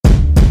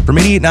From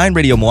 88.9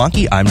 Radio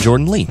Milwaukee, I'm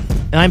Jordan Lee.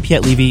 And I'm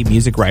Piet Levy,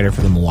 music writer for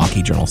the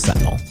Milwaukee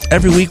Journal-Sentinel.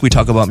 Every week we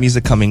talk about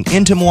music coming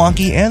into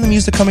Milwaukee and the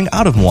music coming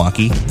out of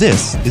Milwaukee.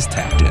 This is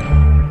Tapped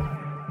In.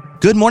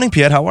 Good morning,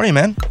 Piet. How are you,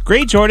 man?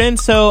 Great, Jordan.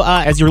 So,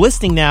 as you're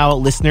listening now,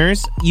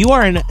 listeners, you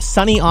are in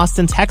sunny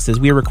Austin, Texas.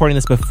 We are recording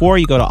this before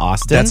you go to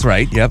Austin. That's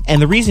right, yep.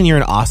 And the reason you're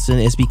in Austin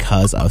is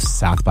because of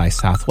South by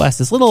Southwest,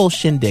 this little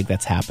shindig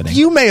that's happening.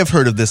 You may have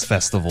heard of this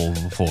festival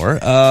before.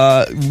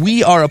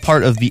 We are a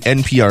part of the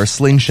NPR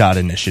Slingshot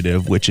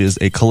Initiative, which is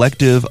a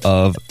collective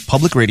of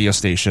public radio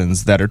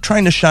stations that are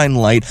trying to shine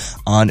light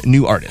on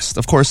new artists.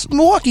 Of course,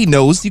 Milwaukee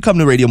knows you come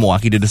to Radio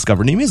Milwaukee to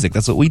discover new music.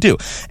 That's what we do.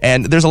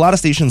 And there's a lot of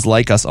stations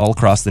like us all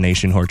across the nation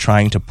who are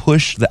trying to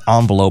push the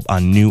envelope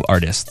on new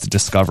artists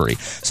discovery.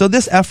 So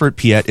this effort,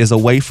 Piet, is a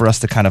way for us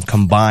to kind of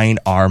combine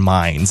our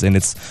minds, and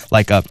it's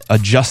like a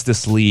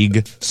Justice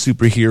League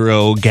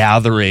superhero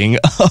gathering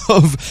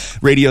of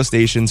radio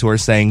stations who are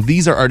saying,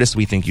 these are artists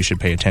we think you should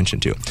pay attention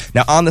to.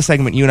 Now, on the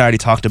segment, you and I already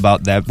talked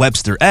about that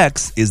Webster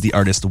X is the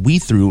artist we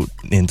threw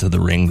into the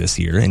ring this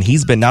year, and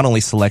he's been not only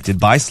selected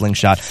by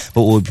Slingshot,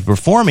 but will be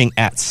performing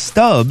at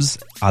Stubbs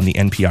on the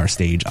NPR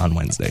stage on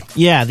Wednesday.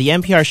 Yeah, the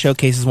NPR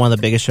showcase is one of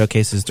the biggest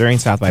showcases during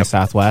South by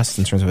Southwest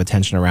in terms of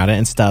attention around it,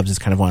 and Stubbs is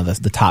kind of one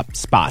of the top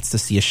spots to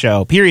see a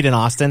show, period, in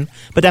Austin,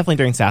 but definitely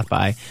during South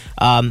by.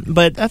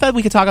 But I thought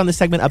we could talk on this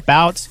segment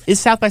about, is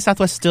South by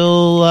Southwest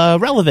still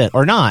relevant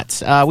or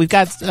not? We've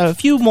got a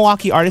few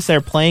Milwaukee artists that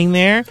are playing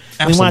there.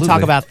 Absolutely. We want to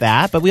talk about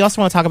that, but we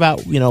also want to talk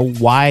about,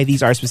 why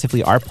these artists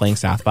specifically are playing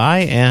South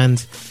by,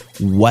 and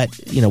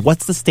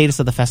what's the status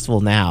of the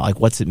festival now? Like,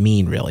 what's it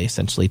mean, really,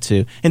 essentially,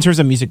 in terms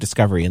of music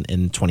discovery in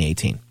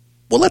 2018?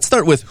 Well, let's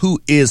start with who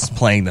is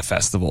playing the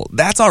festival.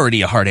 That's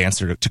already a hard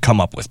answer to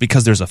come up with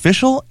because there's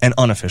official and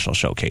unofficial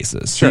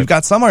showcases. So you've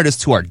got some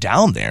artists who are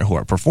down there who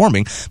are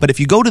performing, but if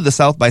you go to the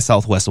South by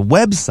Southwest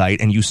website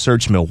and you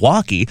search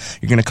Milwaukee,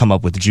 you're going to come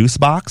up with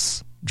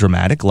Juicebox,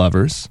 Dramatic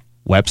Lovers,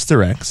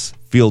 Webster X,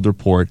 Field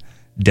Report,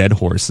 Dead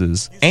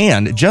Horses,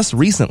 and just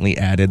recently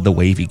added the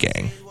Wavy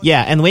Gang.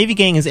 Yeah, and the Wavy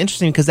Gang is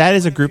interesting because that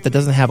is a group that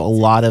doesn't have a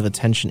lot of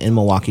attention in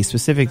Milwaukee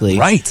specifically.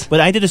 Right. But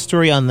I did a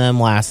story on them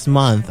last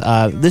month.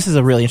 This is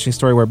a really interesting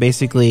story where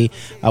basically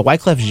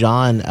Wyclef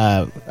Jean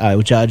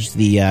judged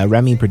the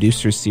Remy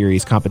Producers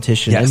Series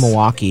competition in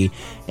Milwaukee,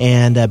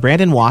 and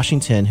Brandon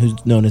Washington,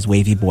 who's known as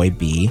Wavy Boy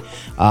B,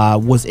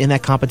 was in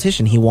that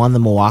competition. He won the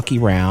Milwaukee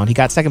round. He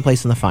got second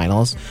place in the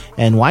finals,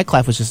 and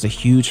Wyclef was just a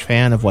huge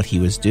fan of what he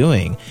was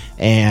doing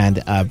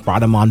and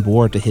brought him on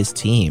board to his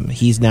team.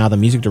 He's now the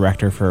music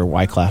director for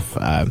Wyclef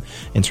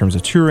in terms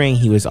of touring.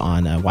 He was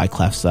on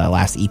Wyclef's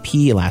last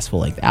EP, last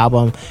full-length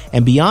album.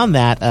 And beyond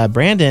that,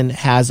 Brandon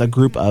has a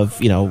group of,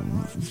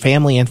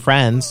 family and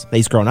friends that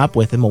he's grown up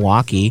with in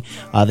Milwaukee.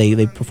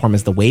 They perform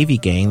as the Wavy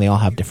Gang. They all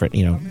have different,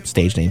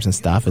 stage names and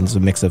stuff. And it's a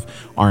mix of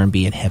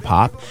R&B and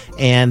hip-hop.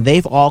 And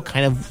they've all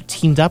kind of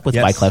teamed up with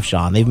Wyclef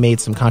Jean. They've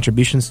made some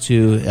contributions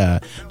to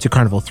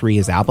Carnival 3,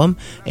 his album.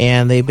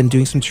 And they've been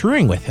doing some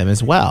touring with him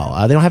as well.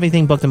 They don't have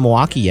anything booked in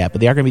Milwaukee yet, but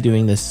they are going to be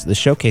doing this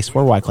showcase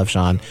for Wyclef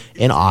Jean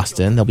in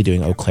Austin. They'll be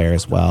doing Eau Claire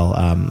as well,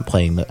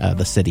 playing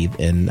the city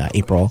in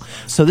April.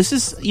 So this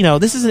is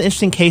an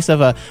interesting case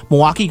of a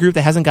Milwaukee group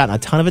that hasn't gotten a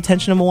ton of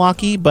attention in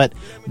Milwaukee, but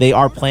they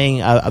are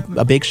playing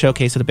a big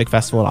showcase at a big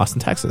festival in Austin,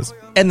 Texas.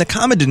 And the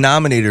common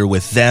denominator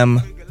with them,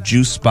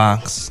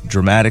 Juicebox,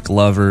 Dramatic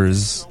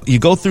Lovers, you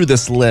go through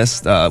this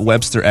list,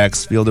 Webster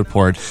X, Field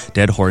Report,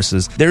 Dead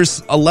Horses,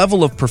 there's a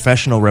level of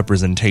professional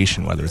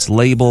representation, whether it's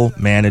label,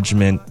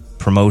 management,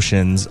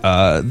 promotions.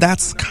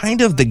 That's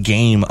kind of the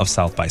game of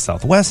South by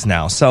Southwest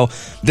now. So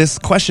this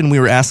question we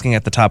were asking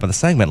at the top of the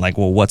segment, like,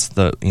 well, what's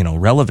the,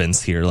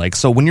 relevance here? Like,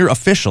 so when you're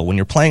official, when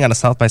you're playing on a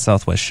South by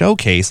Southwest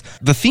showcase,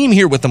 the theme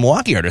here with the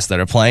Milwaukee artists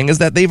that are playing is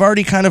that they've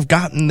already kind of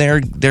gotten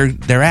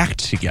their act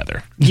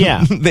together.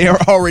 Yeah. They are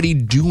already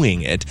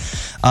doing it.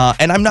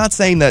 And I'm not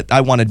saying that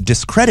I want to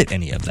discredit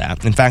any of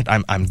that. In fact,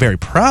 I'm very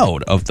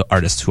proud of the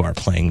artists who are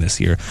playing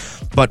this year.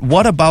 But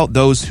what about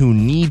those who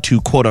need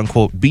to, quote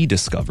unquote, be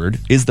discovered?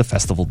 Is the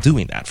festival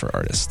doing that for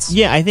artists?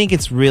 Yeah, I think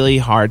it's really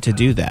hard to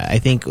do that. I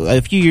think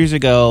a few years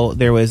ago,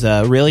 there was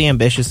a really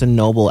ambitious and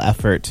noble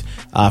effort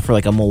for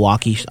like a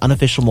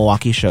unofficial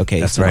Milwaukee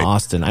showcase in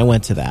Austin. I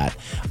went to that.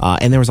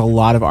 And there was a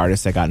lot of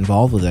artists that got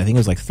involved with it. I think it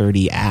was like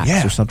 30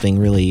 acts or something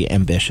really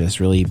ambitious,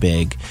 really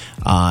big.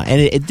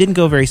 And it didn't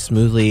go very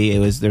smoothly.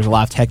 There's a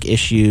lot of tech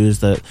issues.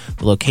 The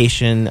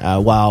location,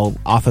 while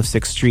off of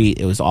 6th Street,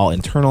 it was all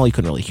internal. You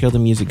couldn't really hear the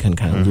music, couldn't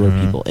kind of lure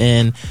people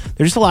in.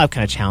 There's just a lot of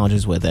kind of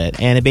challenges with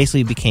it. And it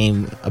basically became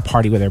a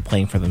party where they're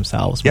playing for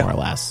themselves, more or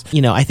less.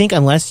 I think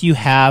unless you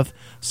have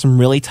some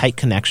really tight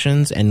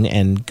connections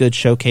and good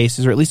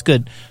showcases, or at least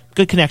good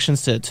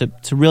connections to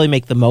really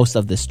make the most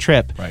of this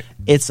trip,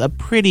 it's a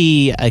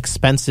pretty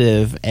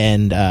expensive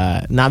and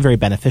not very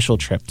beneficial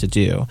trip to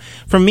do.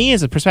 From me,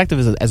 as a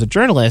perspective as a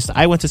journalist,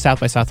 I went to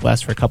South by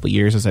Southwest for a couple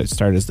years as I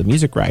started as the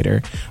music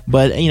writer,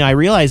 but I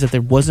realized that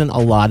there wasn't a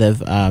lot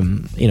of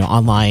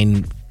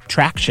online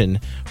traction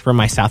for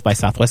my South by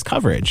Southwest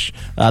coverage.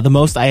 The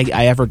most I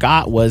ever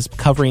got was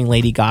covering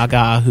Lady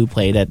Gaga, who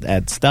played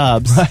at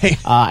Stubbs. Right.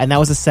 And that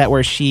was a set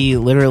where she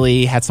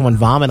literally had someone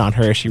vomit on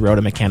her as she rode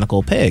a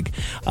mechanical pig.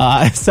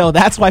 So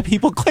that's why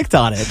people clicked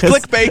on it.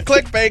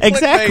 Clickbait.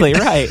 Exactly.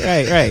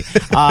 Right.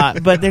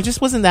 But there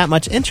just wasn't that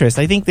much interest.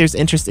 I think there's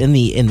interest in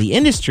the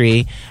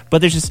industry,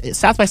 but there's just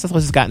South by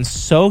Southwest has gotten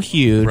so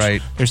huge.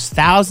 Right. There's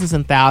thousands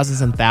and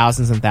thousands and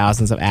thousands and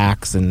thousands of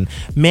acts and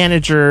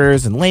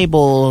managers and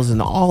labels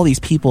and all these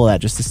people that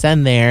just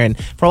descend there. And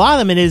for a lot of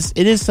them, it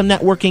is some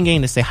networking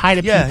game to say hi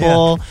to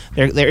people.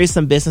 Yeah. There is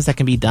some business that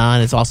can be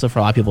done. It's also for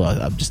a lot of people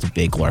just a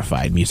big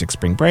glorified music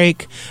spring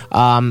break.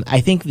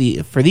 I think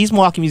for these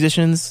Milwaukee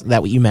musicians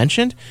that you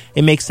mentioned,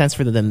 it makes sense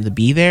for them to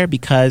be there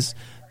because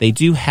they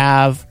do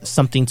have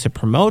something to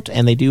promote,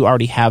 and they do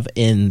already have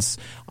ins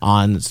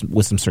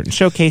with some certain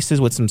showcases,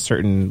 with some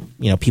certain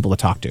people to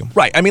talk to.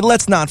 Right. I mean,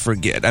 let's not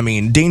forget. I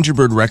mean,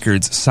 Dangerbird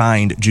Records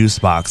signed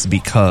Juicebox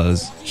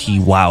because he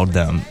wowed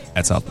them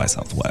at South by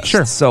Southwest.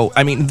 Sure. So,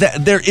 I mean,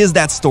 there is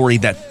that story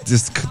that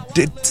just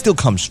it still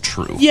comes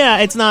true. Yeah,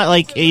 it's not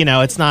like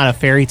it's not a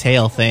fairy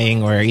tale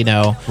thing, or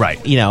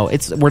right.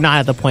 We're not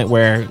at the point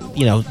where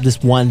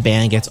this one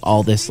band gets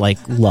all this like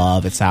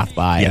love at South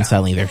by and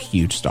suddenly they're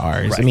huge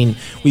stars. Right. I mean,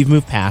 we've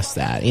moved past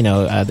that.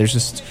 There's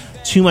just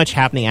too much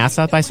happening at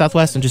South by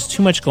Southwest and just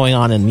too much going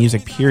on in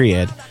music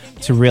period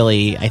to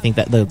really, I think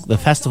that the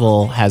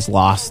festival has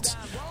lost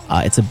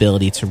its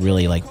ability to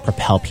really like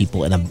propel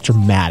people in a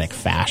dramatic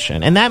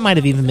fashion. And that might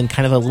have even been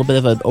kind of a little bit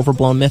of an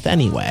overblown myth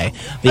anyway.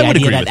 The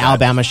idea that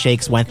Alabama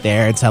Shakes went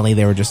there and suddenly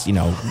they were just,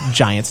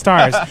 giant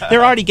stars.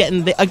 They're already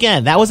getting,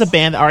 again, that was a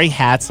band that already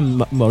had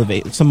some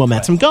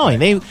momentum going.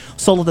 They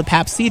sold the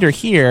Pabst Theater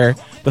here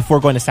before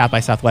going to South by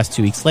Southwest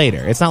 2 weeks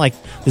later. It's not like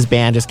this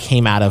band just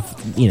came out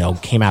of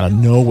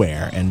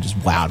nowhere and just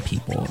wowed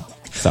people.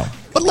 So,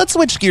 but let's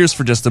switch gears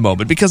for just a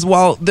moment, because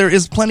while there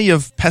is plenty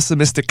of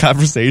pessimistic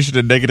conversation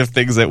and negative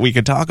things that we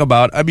could talk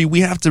about, I mean, we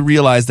have to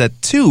realize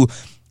that too.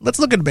 Let's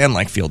look at a band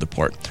like Field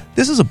Report.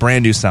 This is a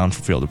brand new sound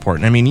for Field Report.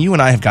 And I mean, you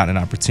and I have gotten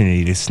an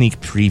opportunity to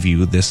sneak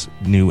preview this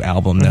new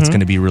album that's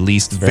going to be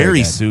released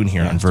very soon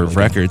here on Verve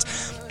Records.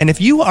 And if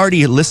you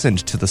already listened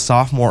to the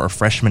sophomore or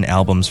freshman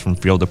albums from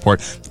Field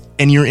Report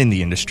and you're in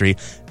the industry,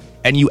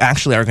 and you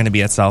actually are going to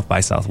be at South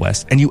by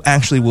Southwest, and you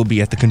actually will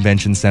be at the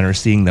convention center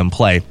seeing them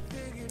play,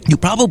 you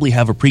probably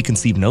have a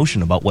preconceived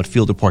notion about what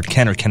Field Report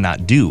can or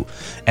cannot do.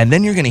 And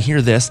then you're going to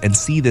hear this and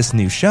see this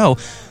new show.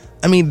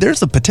 I mean,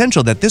 there's a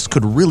potential that this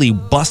could really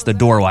bust the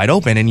door wide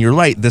open. And you're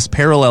right, this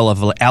parallel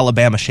of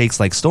Alabama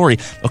Shakes-like story.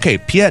 Okay,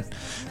 Piet,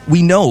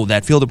 we know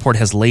that Field Report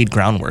has laid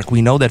groundwork.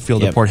 We know that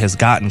Field Report has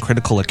gotten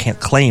critical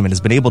acclaim and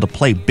has been able to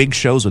play big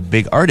shows with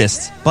big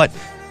artists. But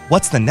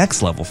what's the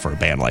next level for a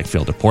band like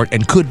Field Report?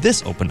 And could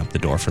this open up the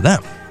door for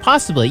them?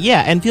 Possibly,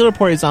 yeah. And Field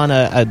Report is on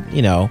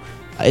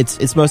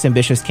its most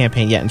ambitious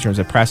campaign yet in terms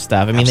of press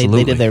stuff. I mean,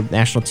 they did their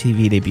national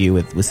TV debut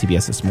with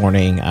CBS This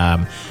Morning,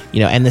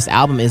 and this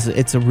album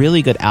it's a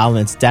really good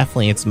album. It's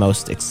definitely its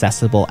most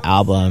accessible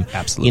album.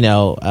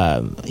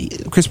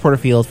 Absolutely. Chris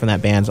Porterfield from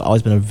that band's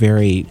always been a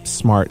very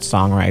smart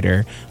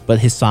songwriter, but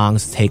his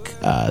songs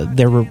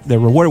they're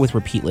rewarded with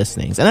repeat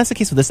listenings, and that's the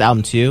case with this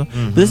album too.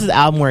 Mm-hmm. But this is an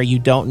album where you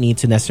don't need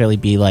to necessarily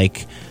be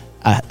like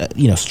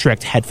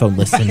strict headphone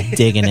listen,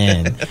 digging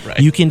in. Right.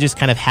 You can just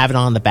kind of have it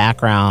on in the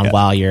background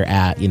while you're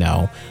at,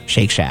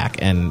 Shake Shack,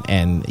 and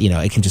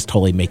it can just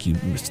totally make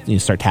you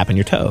start tapping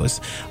your toes.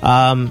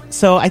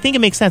 So I think it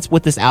makes sense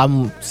with this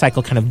album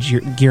cycle kind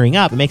of gearing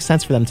up. It makes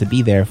sense for them to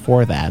be there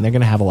for that, and they're going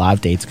to have a lot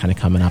of dates kind of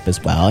coming up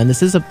as well. And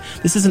this is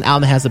an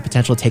album that has the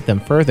potential to take them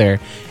further.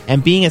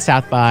 And being at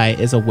South by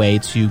is a way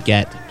to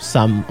get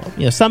some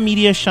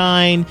media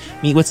shine,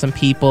 meet with some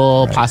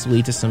people,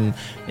 possibly to some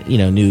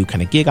new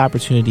kind of gig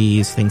opportunities,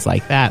 things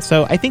like that.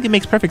 So I think it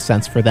makes perfect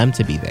sense for them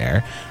to be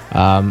there.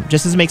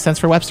 Just as it makes sense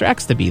for Webster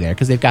X to be there,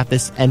 because they've got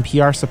this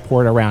NPR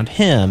support around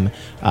him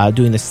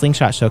doing the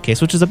Slingshot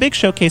Showcase, which is a big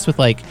showcase with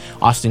like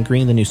Austin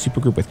Green, the new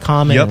supergroup with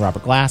Common, and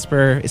Robert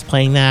Glasper is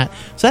playing that.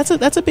 So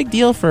that's a big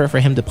deal for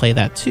him to play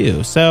that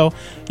too. So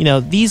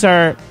these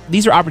are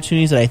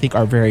opportunities that I think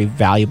are very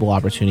valuable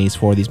opportunities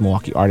for these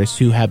Milwaukee artists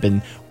who have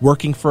been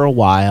working for a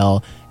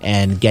while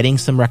and getting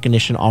some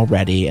recognition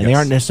already, and they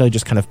aren't necessarily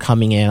just kind of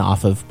coming in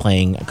off of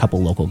playing a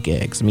couple local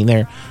gigs. I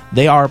mean,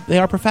 they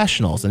are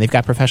professionals, and they've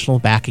got professional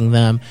backing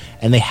them,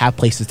 and they have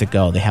places to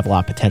go. They have a lot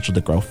of potential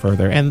to grow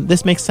further, and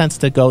this makes sense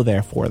to go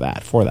there for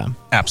them.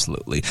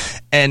 Absolutely.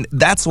 And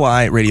that's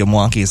why Radio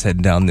Milwaukee is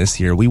heading down this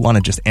year. We want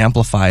to just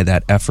amplify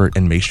that effort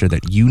and make sure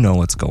that you know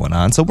what's going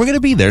on. So we're going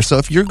to be there. So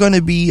if you're going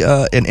to be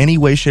in any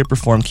way, shape, or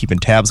form keeping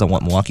tabs on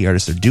what Milwaukee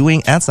artists are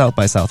doing at South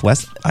by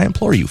Southwest, I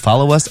implore you,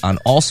 follow us on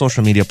all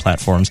social media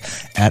platforms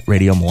platforms at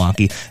Radio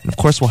Milwaukee. And of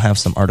course, we'll have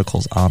some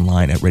articles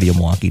online at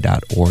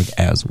radiomilwaukee.org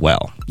as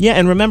well. Yeah,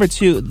 and remember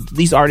too,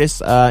 these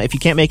artists, if you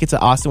can't make it to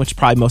Austin, which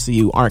probably most of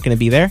you aren't going to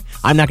be there,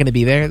 I'm not going to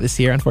be there this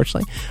year,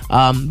 unfortunately,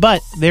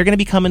 but they're going to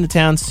be coming to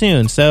town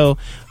soon. So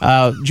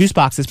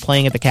Juicebox is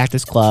playing at the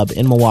Cactus Club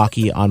in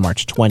Milwaukee on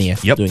March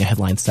 20th, doing a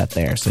headline set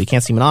there. So you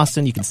can't see him in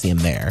Austin, you can see him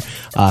there.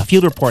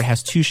 Field Report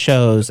has 2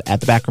 shows at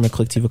the Back Room at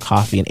Colectivo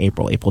Coffee in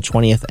April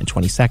 20th and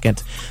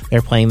 22nd.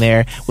 They're playing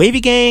there.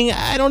 Wavy Gang,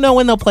 I don't know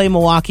when they'll play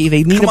Milwaukee.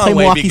 They need to play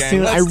Milwaukee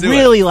soon. I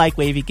really like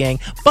Wavy Gang.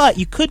 But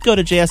you could go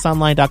to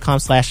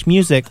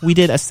jsonline.com/music. We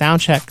did a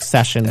soundcheck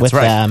session with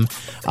them.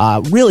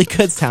 Really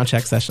good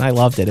soundcheck session. I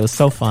loved it. It was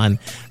so fun.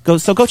 Go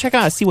check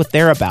out and see what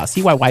they're about.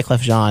 See why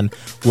Wyclef Jean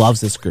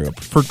loves this group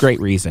for great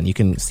reason. You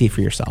can see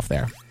for yourself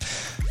there.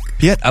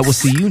 Piet, I will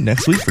see you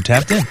next week for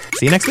Tapped In.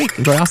 See you next week.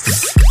 Enjoy Austin.